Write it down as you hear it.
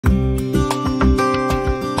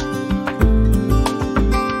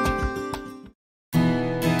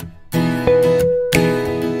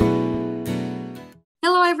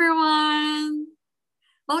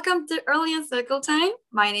Circle Time.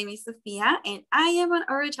 My name is Sophia and I am an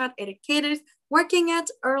early child educator working at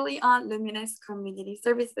EarlyON Luminous Community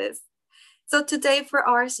Services. So today for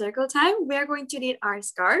our Circle Time, we are going to need our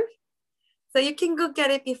scarf. So you can go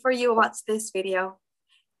get it before you watch this video.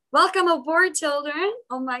 Welcome aboard, children,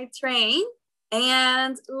 on my train.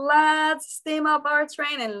 And let's steam up our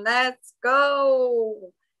train and let's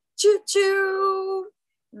go. Choo choo.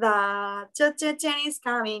 The choo-choo train is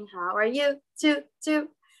coming. How are you? Choo choo.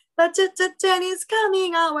 The choo-choo train is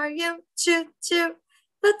coming. How are you? Choo choo.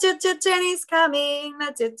 The choo-choo train is coming.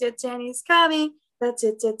 The choo-choo train is coming. The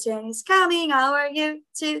choo-choo train is coming. How are you?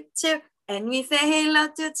 Choo choo. And we say hello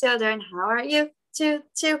to children. How are you? Choo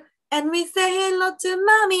choo. And we say hello to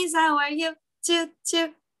mommies. How are you? Choo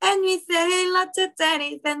choo. And we say hello to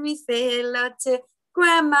daddies. And we say hello to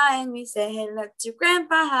grandma. And we say hello to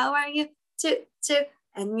grandpa. How are you? Choo choo.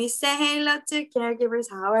 And we say hello to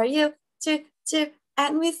caregivers. How are you? Choo choo.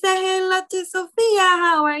 And we say hello to Sophia.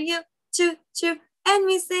 How are you? Choo choo. And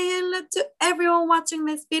we say hello to everyone watching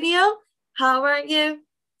this video. How are you?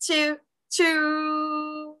 Choo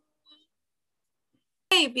choo.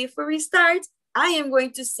 Hey, before we start, I am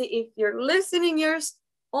going to see if your listening ears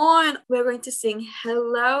on. We're going to sing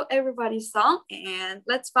Hello Everybody song and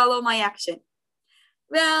let's follow my action.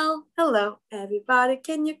 Well, hello everybody.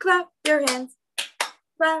 Can you clap your hands?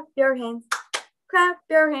 Clap your hands. Clap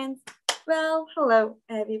your hands. Well, hello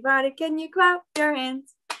everybody. Can you clap your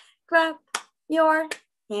hands? Clap your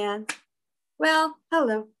hands. Well,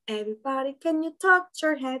 hello everybody. Can you touch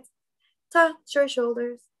your head? Touch your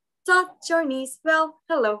shoulders. Touch your knees. Well,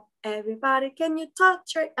 hello everybody. Can you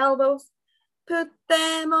touch your elbows? Put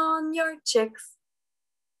them on your cheeks.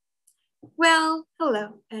 Well,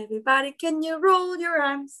 hello everybody. Can you roll your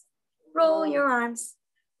arms? Roll your arms.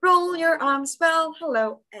 Roll your arms. Well,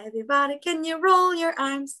 hello everybody. Can you roll your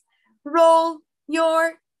arms? Roll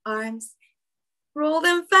your arms. Roll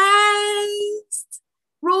them fast.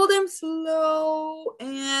 Roll them slow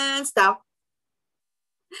and stop.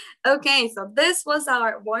 Okay, so this was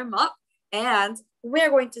our warm-up and we're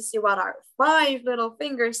going to see what our 5 little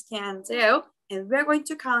fingers can do. And we're going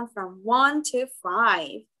to count from 1 to 5.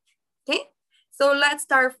 Okay, so let's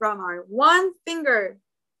start from our 1 finger.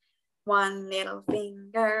 1 little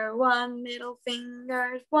finger, 1 little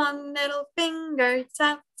finger, 1 little finger,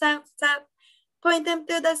 tap, tap, tap. Point them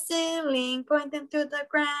to the ceiling, point them to the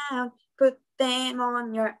ground, put them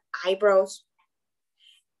on your eyebrows.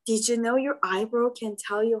 Did you know your eyebrow can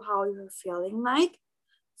tell you how you're feeling like?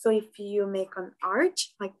 So if you make an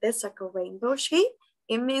arch like this, like a rainbow shape,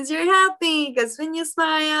 it means you're happy because when you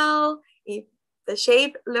smile, if the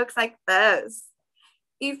shape looks like this.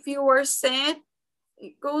 If you are sad,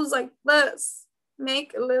 it goes like this.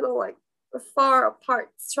 Make a little like a far apart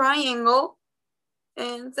triangle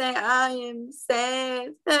and say, I am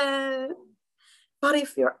sad. But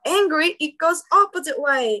if you're angry, it goes opposite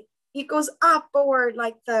way. It goes upward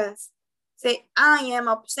like this. Say, I am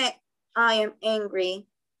upset. I am angry.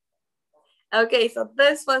 Okay, so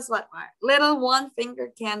this was what our little 1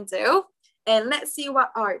 finger can do. And let's see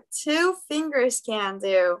what our 2 fingers can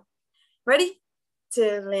do. Ready?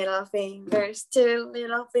 2 little fingers, 2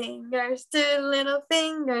 little fingers, 2 little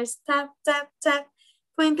fingers. Tap, tap, tap.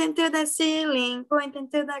 Point them to the ceiling, point them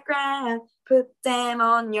to the ground. Put them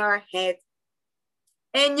on your head.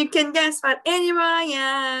 And you can guess what animal I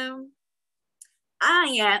am.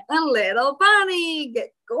 I am a little bunny.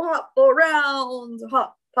 Go hop around,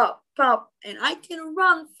 hop, pop, pop. And I can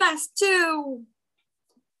run fast too.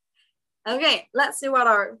 Okay, let's see what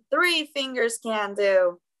our 3 fingers can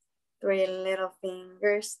do. 3 little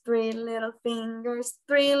fingers, 3 little fingers,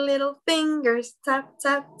 3 little fingers. Tap,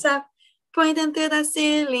 tap, tap. Point them to the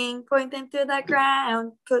ceiling, point them to the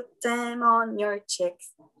ground. Put them on your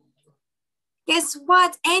cheeks. Guess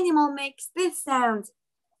what animal makes this sound?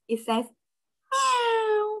 It says,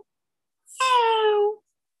 meow, meow.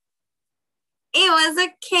 It was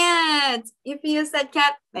a cat. If you said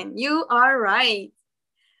cat, then you are right.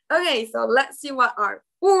 Okay, so let's see what our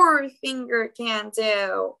 4 finger can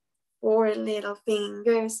do. 4 little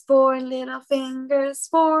fingers, 4 little fingers,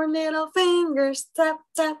 4 little fingers. Tap,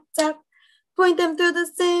 tap, tap. Point them to the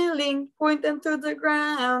ceiling, point them to the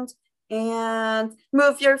ground, and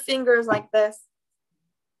move your fingers like this.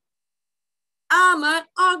 An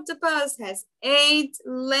octopus has 8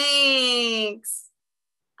 legs.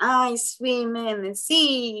 I swim in the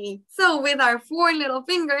sea. So with our 4 little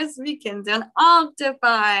fingers, we can do an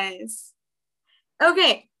octopus.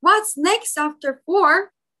 Okay, what's next after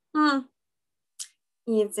 4?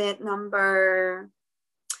 Is it number?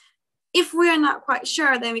 If we are not quite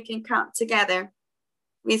sure, then we can count together.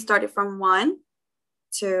 We started from 1,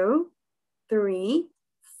 2, 3,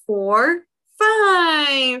 4,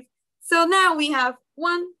 5. So now we have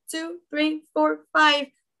 1, 2, 3, 4, 5.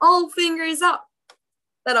 All fingers up.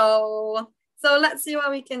 Ta-da. So let's see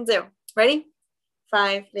what we can do. Ready?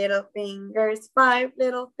 5 little fingers, 5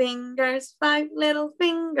 little fingers, 5 little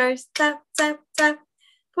fingers. Tap, tap, tap.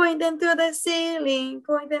 Point them to the ceiling,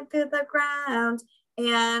 point them to the ground.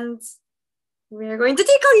 And we're going to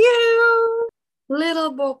tickle you.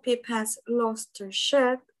 Little Bo Peep has lost her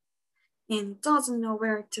ship and doesn't know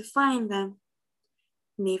where to find them.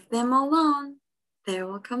 Leave them alone, they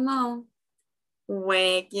will come home,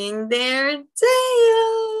 wagging their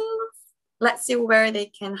tails. Let's see where they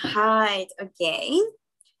can hide again.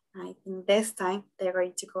 I think this time they're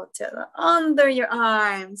going to go to under your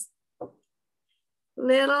arms.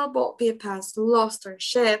 Little Bo Peep has lost her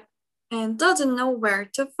ship and doesn't know where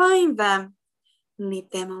to find them. Leave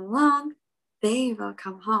them alone, they will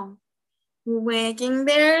come home, wagging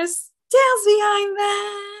their tails behind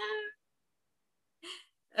them.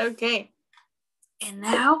 Okay, and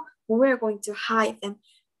now we're going to hide them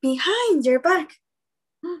behind your back.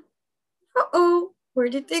 Uh-oh, where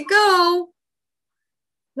did they go?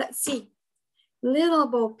 Let's see. Little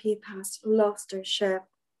Bo Peep has lost her ship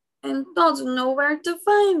and doesn't know where to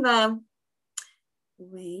find them.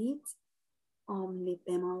 Wait, leave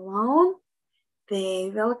them alone. They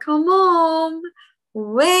will come home,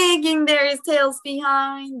 wagging their tails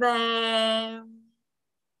behind them.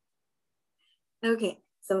 Okay,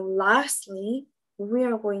 so lastly, we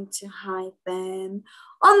are going to hide them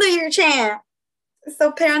under your chin.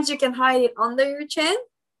 So parents, you can hide it under your chin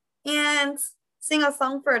and sing a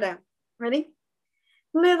song for them. Ready?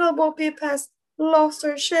 Little Bo Peep has lost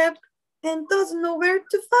her ship and doesn't know where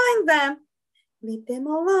to find them. Leave them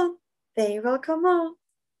alone, they will come home,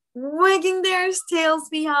 wagging their tails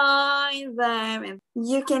behind them. And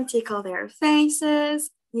you can tickle their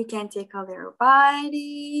faces, you can tickle their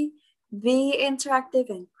body. Be interactive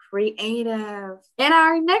and creative. And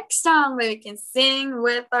our next song that we can sing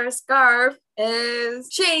with our scarf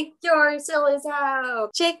is Shake Your Sillies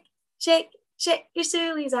Out. Shake, shake, shake your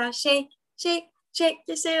sillies out. Shake, shake, shake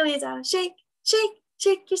your sillies out. Shake, shake,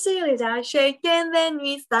 shake your sillies out. Shake and then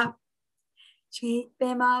we stop. Shake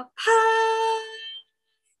them up high.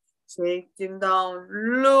 Shake them down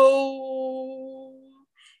low.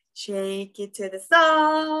 Shake it to the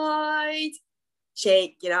side.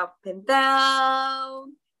 Shake it up and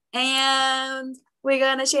down. And we're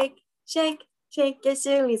gonna shake, shake, shake your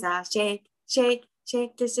sillies out. Shake, shake,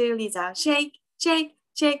 shake your sillies out. Shake, shake,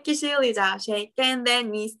 shake your sillies out. Shake and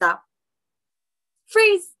then we stop.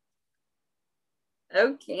 Freeze.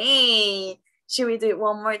 Okay. Should we do it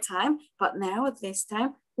one more time? But now this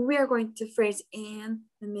time, we are going to freeze in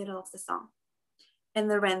the middle of the song and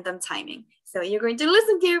the random timing. So you're going to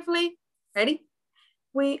listen carefully. Ready?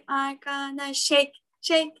 We are gonna shake,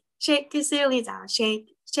 shake, shake your sillies out.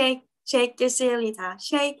 Shake, shake, shake your sillies out.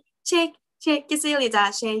 Shake, shake, shake your sillies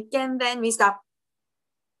out. Shake and then we stop.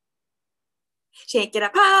 Shake it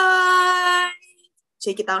up high.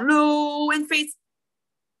 Shake it down low and freeze.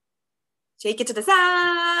 Shake it to the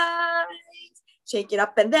side. Shake it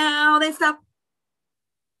up and down and stop.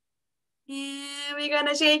 And we're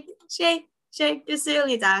gonna shake, shake, shake your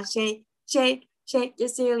sillies out. Shake, shake, shake your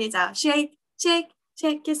sillies out. Shake, shake,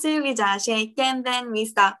 shake your sillies out. Shake and then we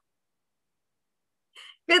stop.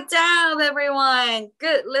 Good job, everyone.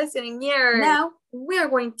 Good listening here. Now we're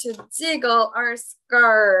going to jiggle our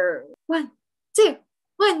scarf. 1, 2,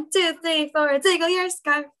 1, 2, 3, 4. Jiggle your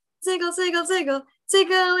scarf. Jiggle, jiggle, jiggle.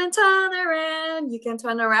 Jiggle and turn around. You can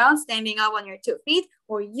turn around standing up on your 2 feet,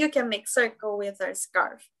 or you can make circle with our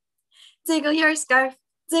scarf. Jiggle your scarf.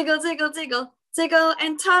 Jiggle, jiggle, jiggle. Jiggle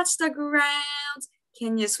and touch the ground.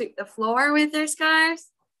 Can you sweep the floor with your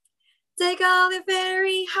scarves? Jiggle it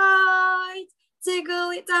very high.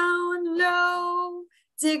 Jiggle it down low.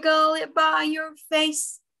 Jiggle it by your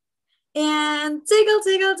face. And jiggle,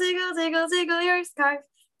 jiggle, jiggle, jiggle, jiggle your scarf.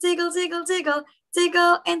 Jiggle, jiggle, jiggle.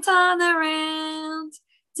 Jiggle and turn around.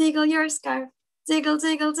 Jiggle your scarf. Jiggle,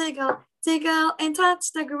 jiggle, jiggle. Jiggle and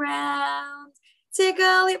touch the ground.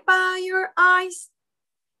 Jiggle it by your eyes.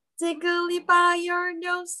 Jiggle it by your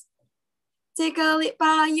nose. Jiggle it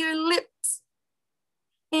by your lips.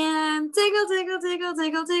 And jiggle, jiggle, jiggle,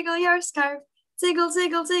 jiggle, jiggle your scarf. Jiggle,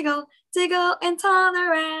 jiggle, jiggle. Jiggle and turn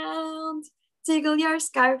around. Jiggle your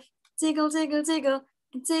scarf. Jiggle, jiggle, jiggle.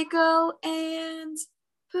 And jiggle and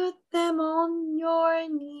put them on your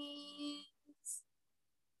knees.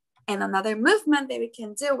 And another movement that we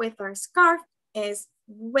can do with our scarf is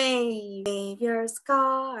wave. Wave your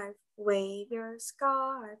scarf, wave your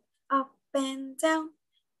scarf, up and down,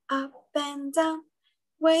 up and down.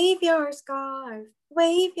 Wave your scarf,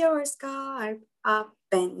 up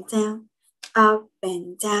and down. up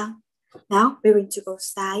and down. Now we're going to go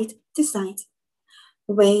side to side.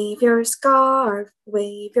 Wave your scarf,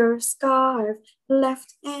 left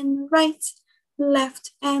and right,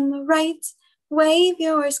 left and right. Wave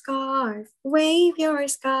your scarf, left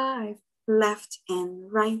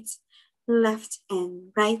and right, left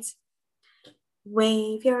and right.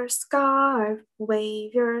 Wave your scarf,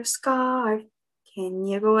 Can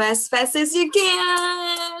you go as fast as you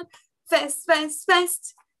can? Fast, fast,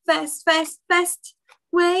 fast, fast, fast, fast.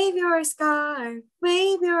 Wave your scarf,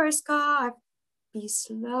 Be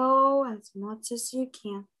slow as much as you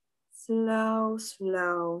can. Slow,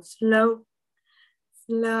 slow, slow.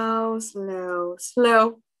 Slow, slow,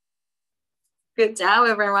 slow. Good job,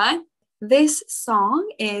 everyone. This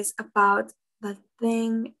song is about the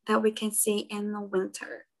thing that we can see in the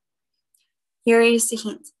winter. Here is the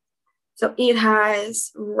hint. So it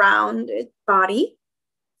has rounded body.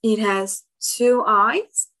 It has 2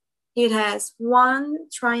 eyes. It has 1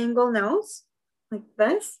 triangle nose, like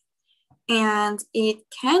this. And it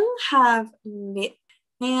can have lip.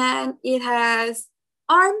 And it has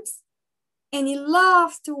arms. And it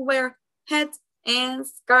loves to wear hat and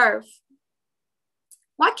scarf.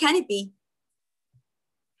 What can it be?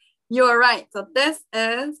 You're right. So this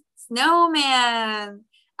is snowman.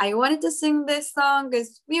 I wanted to sing this song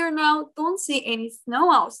because we now don't see any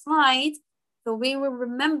snow outside. So we will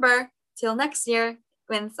remember till next year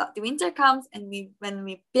when the winter comes and when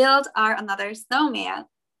we build our another snowman.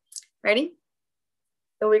 Ready?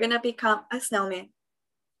 So we're gonna become a snowman.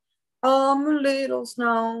 I'm a little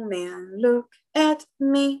snowman, look at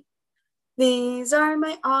me. These are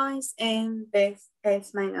my eyes and this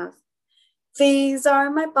is my nose. These are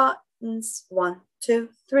my buttons, 1, 2,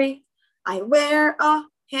 3. I wear a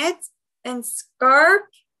hat and scarf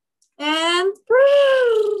and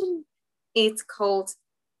it's cold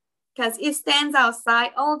because it stands outside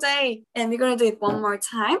all day. And we're gonna do it one more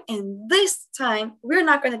time. And this time we're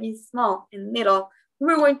not gonna be small and little.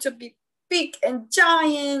 We're going to be big and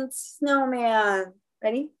giant snowman.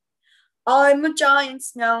 Ready? I'm a giant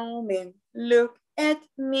snowman. Look at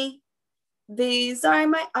me. These are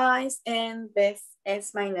my eyes and this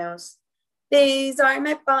is my nose. These are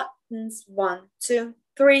my buttons, 1, 2,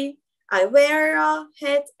 3. I wear a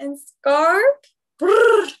hat and scarf.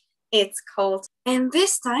 It's cold. And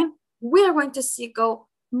this time we're going to see go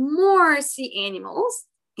more sea animals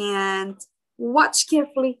and watch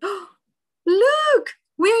carefully. Look,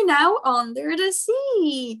 we're now under the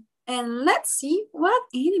sea. And let's see what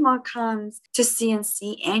animal comes. To see and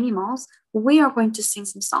see animals, we are going to sing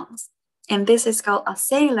some songs. And this is called A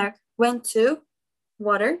Sailor Went to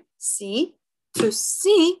Water, Sea, to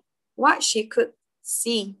see what she could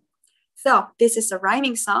see. So this is a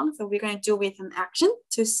rhyming song. So we're going to do with an action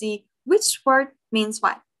to see which word means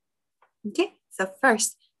what. Okay, so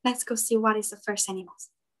first, let's go see what is the first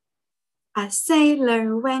animals. A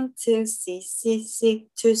sailor went to sea,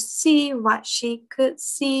 to see what she could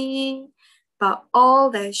see. But all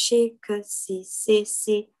that she could see,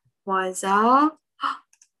 was a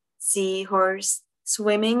seahorse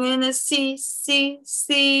swimming in the sea.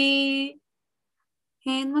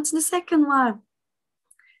 And what's the second one?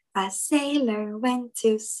 A sailor went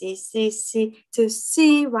to sea, to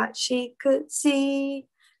see what she could see.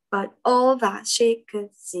 But all that she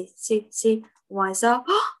could see, was a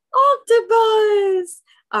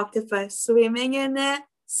octopus swimming in the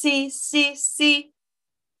sea.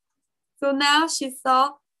 So now she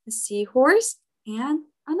saw a seahorse and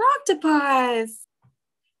an octopus.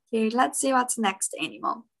 Here, let's see what's next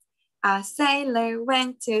animal. A sailor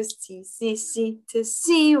went to sea, to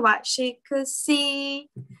see what she could see.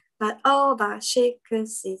 But all that she could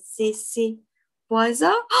see, was a,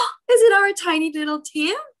 is it our tiny little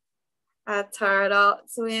Tim? A turtle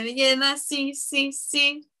swimming in the sea.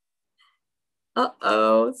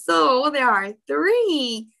 Uh-oh, so there are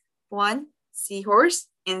 3. 1, seahorse,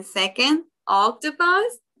 and 2nd,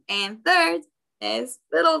 octopus, and 3rd is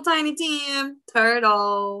little tiny Tim,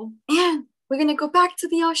 turtle. And we're gonna go back to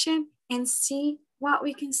the ocean and see what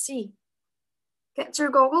we can see. Get your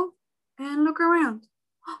goggle and look around.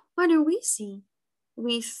 What do we see?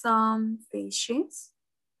 We see some fishes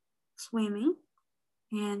swimming,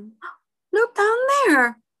 and look down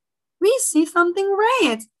there. We see something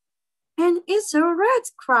red, and it's a red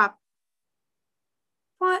crab.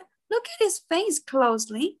 But look at his face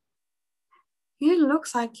closely. He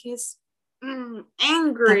looks like he's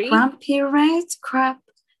angry. The grumpy red crab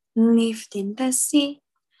lived in the sea.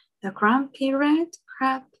 The grumpy red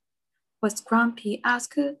crab was grumpy as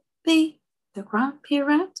could be. The grumpy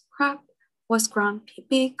red crab was grumpy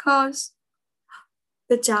because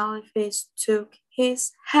the jellyfish took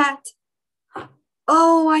his hat.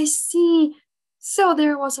 Oh, I see. So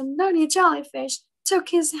there was a naughty jellyfish took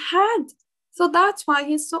his head. So that's why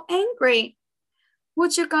he's so angry.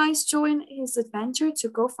 Would you guys join his adventure to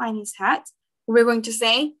go find his hat? We're going to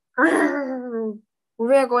say,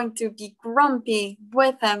 we're going to be grumpy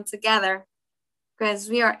with him together because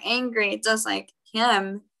we are angry just like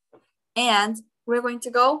him. And we're going to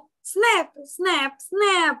go snap, snap,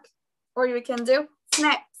 snap. Or we can do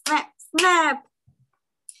snap, snap, snap.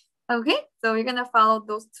 Okay, so we're going to follow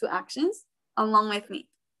those two actions along with me.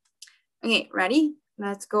 Okay, ready?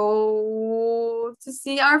 Let's go to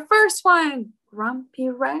see our first one. Grumpy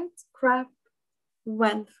Red Crab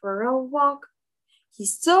went for a walk. He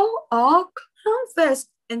saw a clownfish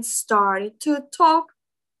and started to talk.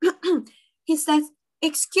 He said,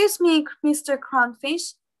 "Excuse me, Mr.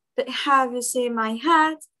 Clownfish, but have you seen my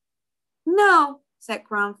hat?" "No," said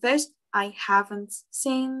Clownfish, "I haven't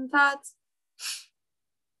seen that.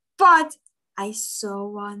 But I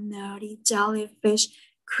saw a naughty jellyfish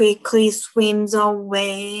quickly swims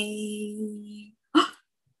away."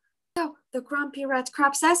 So the grumpy red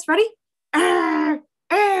crab says, ready? Arr,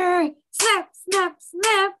 arr, snap, snap,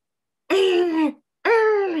 snap. Arr,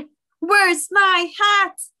 arr, where's my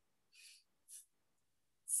hat?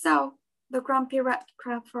 So the grumpy red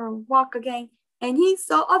crab for a walk again, and he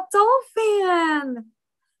saw a dolphin.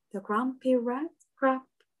 The grumpy red crab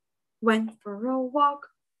went for a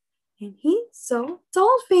walk, and he saw a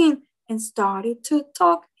dolphin and started to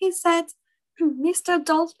talk. He said, "Mr.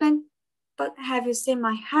 Dolphin, but have you seen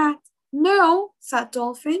my hat?" "No," said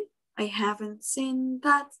Dolphin, "I haven't seen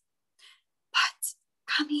that. But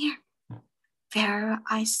come here. There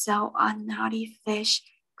I saw a naughty fish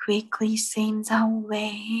quickly swims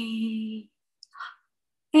away."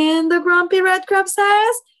 And the grumpy red crab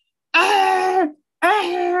says, "Arr,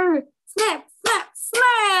 arr, snap, snap,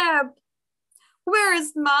 snap.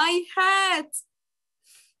 Where's my hat?"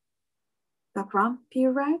 The grumpy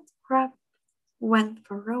red crab went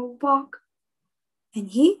for a walk, and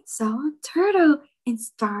he saw a turtle and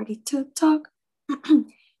started to talk.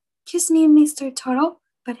 "Excuse me, Mr. Turtle,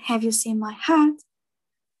 but have you seen my hat?"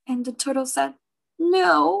 And the turtle said,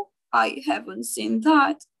 "No, I haven't seen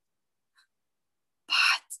that.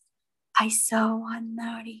 But I saw a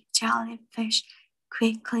naughty jellyfish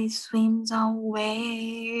quickly swims away."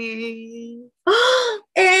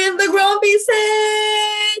 And the grumpy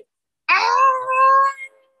said, "Ah,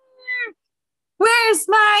 where's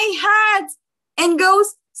my hat?" And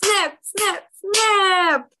goes snap, snap,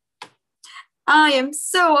 snap. I am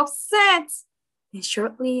so upset. And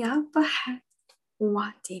shortly up ahead,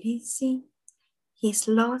 what did he see? His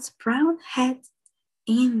lost brown head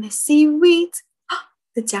in the seaweed.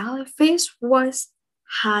 The jellyfish was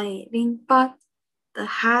hiding, but the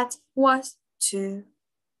hat was too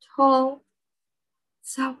tall.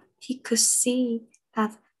 So he could see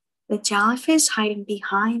that the jellyfish hiding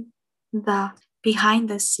behind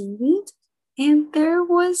the seaweed, and there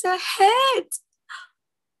was a head.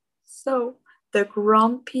 So the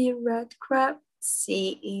grumpy red crab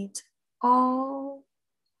see it all.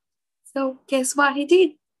 So guess what he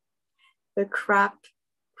did? The crab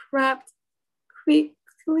crept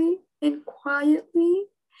quickly and quietly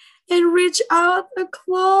and reached out a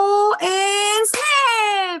claw and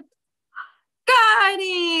snap! Got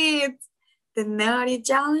it! The naughty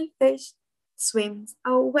jellyfish swims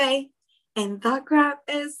away, and the crab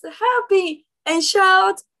is happy and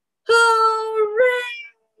shouts, "Hooray!"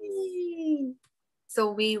 So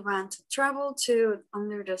we went to travel to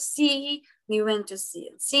under the sea. We went to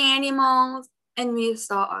see sea animals, and we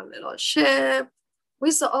saw a little ship.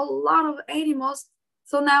 We saw a lot of animals.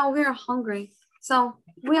 So now we're hungry. So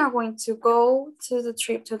we are going to go to the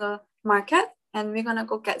trip to the market, and we're gonna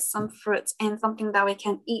go get some fruits and something that we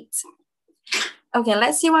can eat. Okay,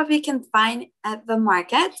 let's see what we can find at the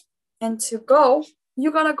market. And to go,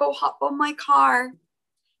 you gotta go hop on my car.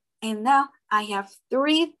 And now I have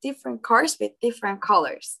 3 different cars with different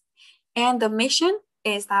colors. And the mission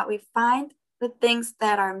is that we find the things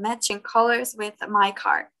that are matching colors with my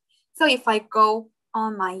car. So if I go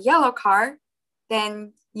on my yellow car,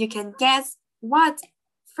 then you can guess what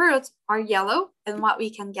fruits are yellow and what we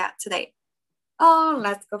can get today. Oh,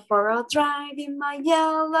 let's go for a drive in my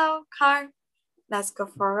yellow car. Let's go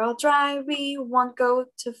for a drive, we won't go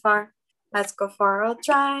too far. Let's go for a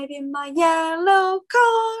drive in my yellow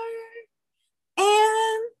car.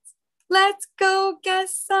 And let's go get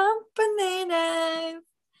some bananas.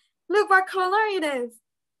 Look what color it is.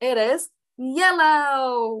 It is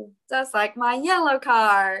yellow, just like my yellow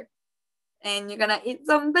car. And you're gonna eat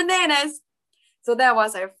some bananas. So that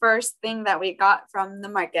was our first thing that we got from the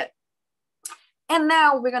market. And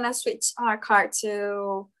now we're gonna switch our car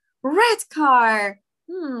to Red car.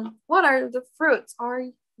 What are the fruits are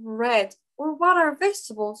red? Or what are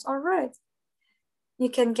vegetables are red? You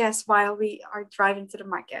can guess while we are driving to the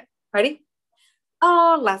market. Ready?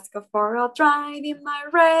 Oh, let's go for a drive in my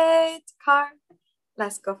red car.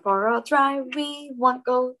 Let's go for a drive, we won't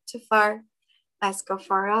go too far. Let's go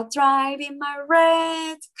for a drive in my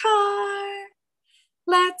red car.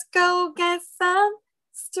 Let's go get some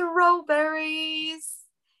strawberries.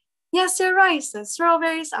 Yes, you're right, the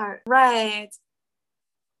strawberries are red.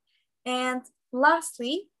 And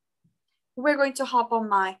lastly, we're going to hop on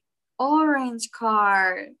my orange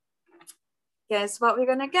car. Guess what we're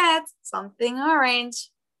gonna get? Something orange.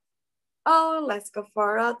 Oh, let's go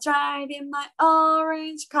for a drive in my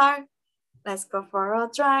orange car. Let's go for a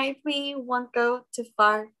drive, we won't go too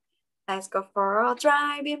far. Let's go for a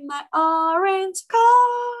drive in my orange car.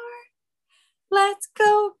 Let's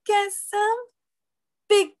go get some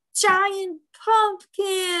big giant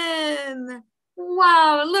pumpkin.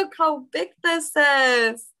 Wow, look how big this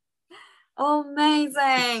is.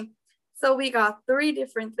 Amazing. So we got 3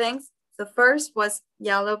 different things. The first was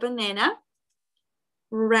yellow banana,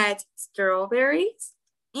 red strawberries,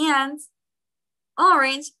 and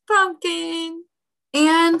orange pumpkin.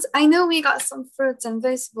 And I know we got some fruits and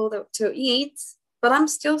vegetables to eat, but I'm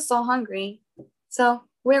still so hungry. So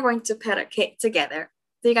we're going to pet a cake together.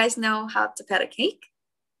 Do you guys know how to pet a cake?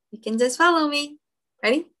 You can just follow me.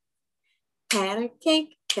 Ready? Pet a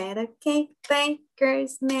cake,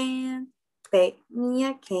 baker's man. Bake me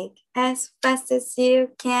a cake as fast as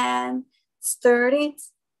you can. Stir it,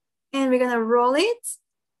 and we're gonna roll it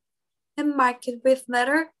and mark it with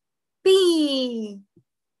letter B.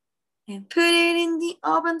 And put it in the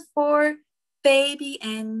oven for baby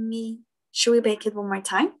and me. Should we bake it one more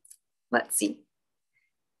time? Let's see.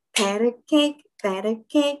 Pet a cake,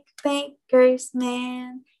 baker's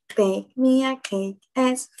man. Bake me a cake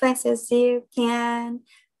as fast as you can.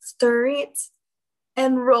 Stir it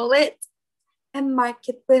and roll it and mark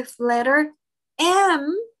it with letter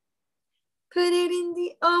M. Put it in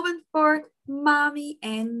the oven for mommy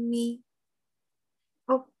and me.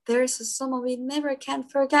 Oh, there's someone we never can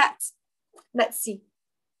forget. Let's see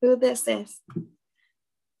who this is.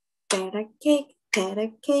 Pet a cake,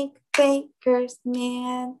 baker's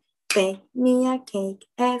man. Bake me a cake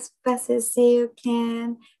as fast as you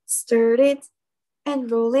can. Stir it and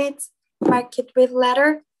roll it. Mark it with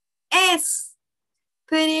letter S.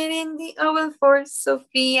 Put it in the oven for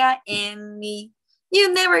Sophia and me.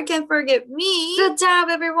 You never can forget me. Good job,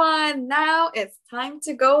 everyone. Now it's time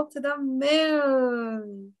to go to the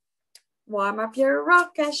moon. Warm up your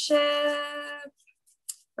rocket ship.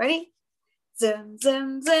 Ready? Zoom,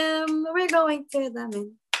 zoom, zoom. We're going to the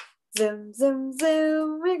moon. Zoom, zoom,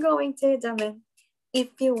 zoom. We're going to the moon.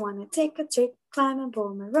 If you want to take a trip, climb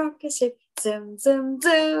aboard my rocket ship. Zoom, zoom,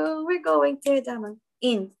 zoom. We're going to the moon.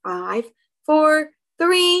 In 5, 4,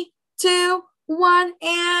 3, 2, 1,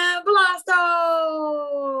 and blast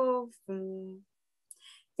off!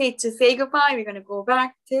 Okay, to say goodbye, we're gonna go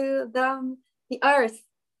back to the earth.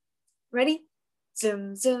 Ready?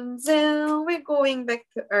 Zoom, zoom, zoom, we're going back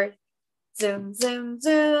to earth. Zoom, zoom,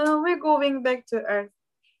 zoom, we're going back to earth.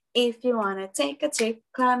 If you wanna take a trip,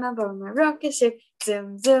 climb aboard my rocket ship.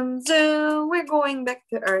 Zoom, zoom, zoom, we're going back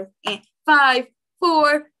to earth. In 5,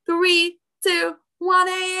 4, 3, 2, 1,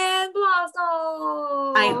 and blast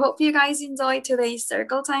off! I hope you guys enjoyed today's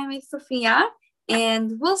circle time with Sophia,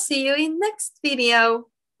 and we'll see you in next video.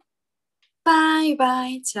 Bye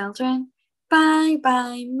bye, children. Bye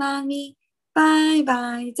bye, mommy. Bye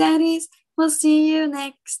bye, daddies. We'll see you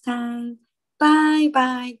next time. Bye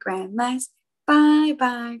bye, grandmas. Bye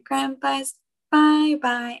bye, grandpas. Bye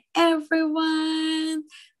bye, everyone.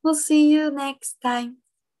 We'll see you next time.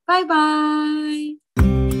 Bye bye.